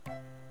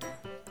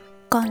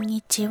こん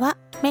にちは、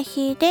め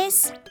ひで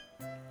す。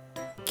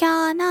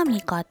今日の御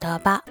言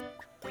葉、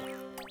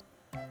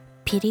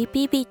ピリ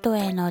ピ人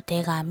への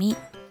手紙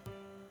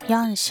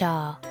4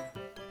章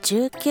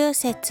19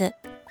節。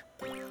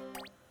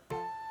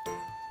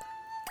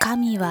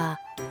神は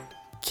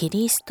キ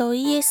リスト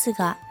イエス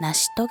が成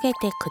し遂げ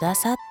てくだ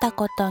さった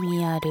こと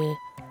による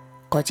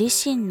ご自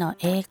身の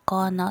栄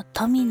光の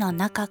富の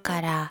中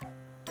から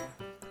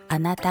あ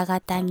なた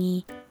方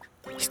に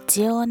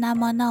必要な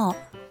ものを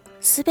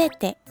すべ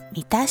て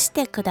満たし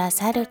てくだ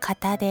さる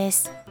方で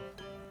す。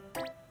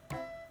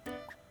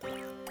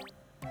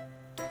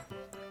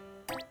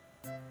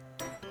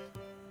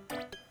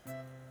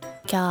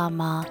今日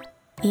も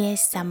イエ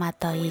ス様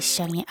と一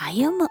緒に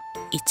歩む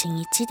一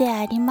日で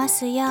ありま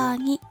すよう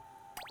に。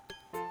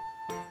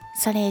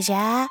それじ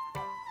ゃあ、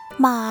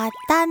ま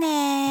た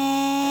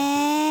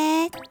ねー。